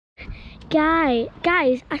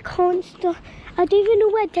Guys, I can't stop. I don't even know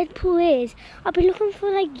where Deadpool is. I've been looking for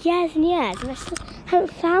like years and years and I still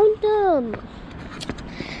haven't found them.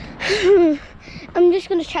 I'm just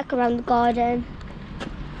gonna check around the garden.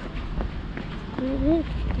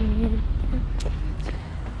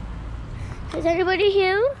 Is anybody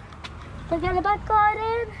here? Look at the back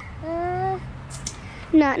garden.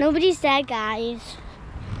 No, nobody's there, guys.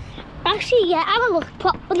 Actually, yeah, have a look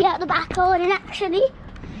properly at the back garden, actually.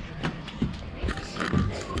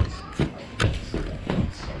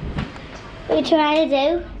 What are you trying to do?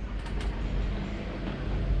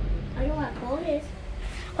 I know what ball is.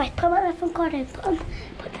 Wait, put my front garden. Put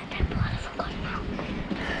that Deadpool on the front garden now.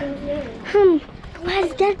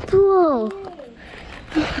 Where's Deadpool?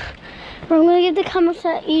 I'm gonna give the camera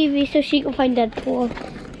to Evie so she can find Deadpool.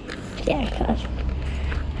 Yeah, because.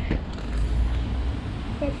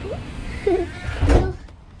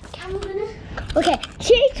 Okay,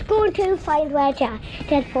 she's going to find where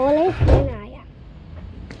Deadpool is. Where are you?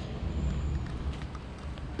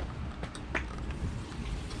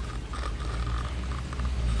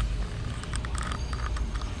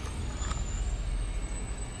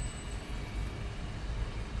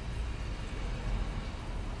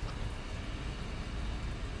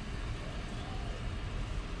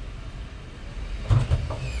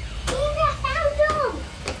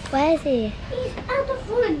 Where is he? He's at the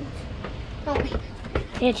front. Oh,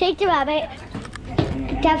 yeah, take the rabbit.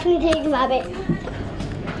 Definitely take the rabbit.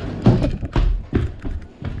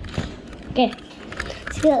 Okay.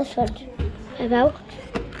 See at the front. Where about?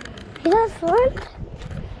 He's at the front.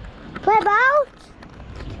 Where about?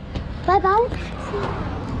 Where about?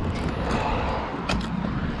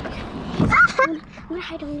 I'm gonna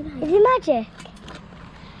hide him. Is it magic?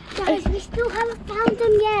 Guys, we still haven't found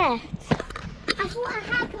him yet. I thought I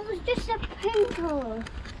had, it was just a pimple.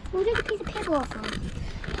 We'll take a piece of paper off him.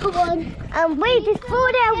 Come on. Wait, there's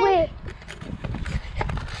four there, wait.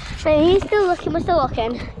 So he's still looking, we're still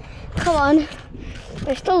looking. Come on.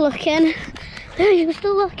 We're still looking. We're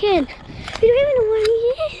still looking. We don't even know where he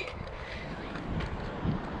is.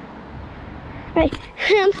 Right.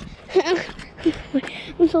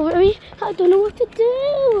 I'm sorry, I don't know what to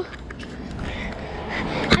do.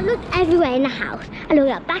 I looked everywhere in the house. I looked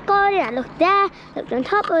at the back garden, I looked there, looked on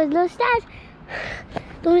top of the stairs.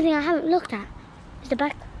 The only thing I haven't looked at is the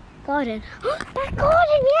back garden. Back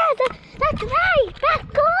garden, yeah, that's right, back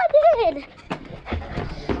garden.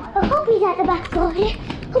 I hope he's at the back garden. I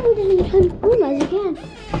hope he doesn't turn boomers again.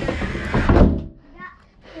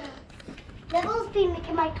 Devil's been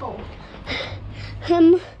licking my toe.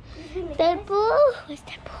 Deadpool? Where's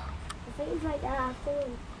Deadpool? I think he's right there,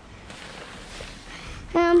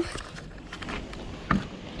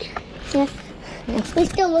 yes. We're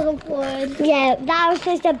still looking for it. Yeah, that was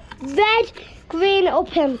just a red, green, or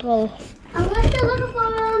pimple. And we're still looking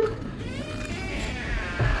for him.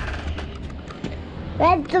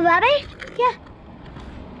 Red the rabbit? Yeah.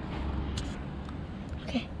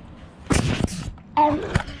 Okay.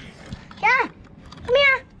 Yeah. Come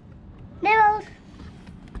here. Nibbles.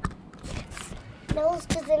 Nibbles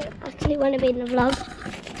doesn't actually want to be in the vlog.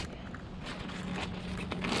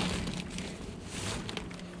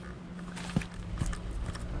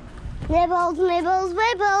 Nibbles, nibbles,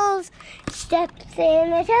 wibbles, steps in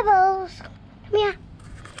the nibbles. Come here.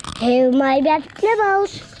 To my best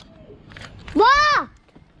nibbles. What?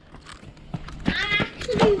 I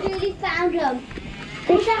actually really found them.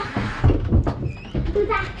 Who's actually?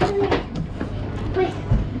 Wait.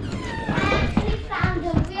 I actually found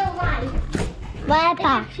them real life. Where,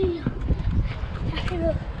 Pa?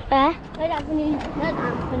 Where? Where's Anthony? Where's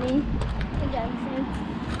Anthony? Where's Anthony?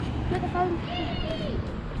 Look at phone.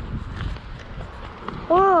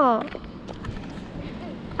 Oh,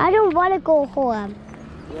 I don't want to go home.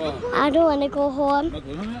 What? I don't want to go home. Not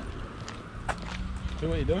going on yet? So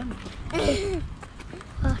what are you doing?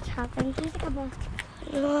 What's happened?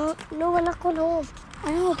 No, we're not going home.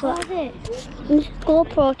 I know, but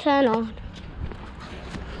GoPro turn on.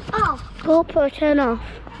 Oh, GoPro turn off.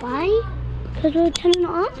 Why? Because we're turning it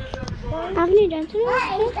off. Haven't you done something?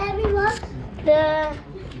 Hi, everyone. Yeah.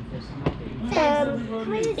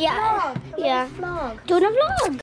 Doing a vlog.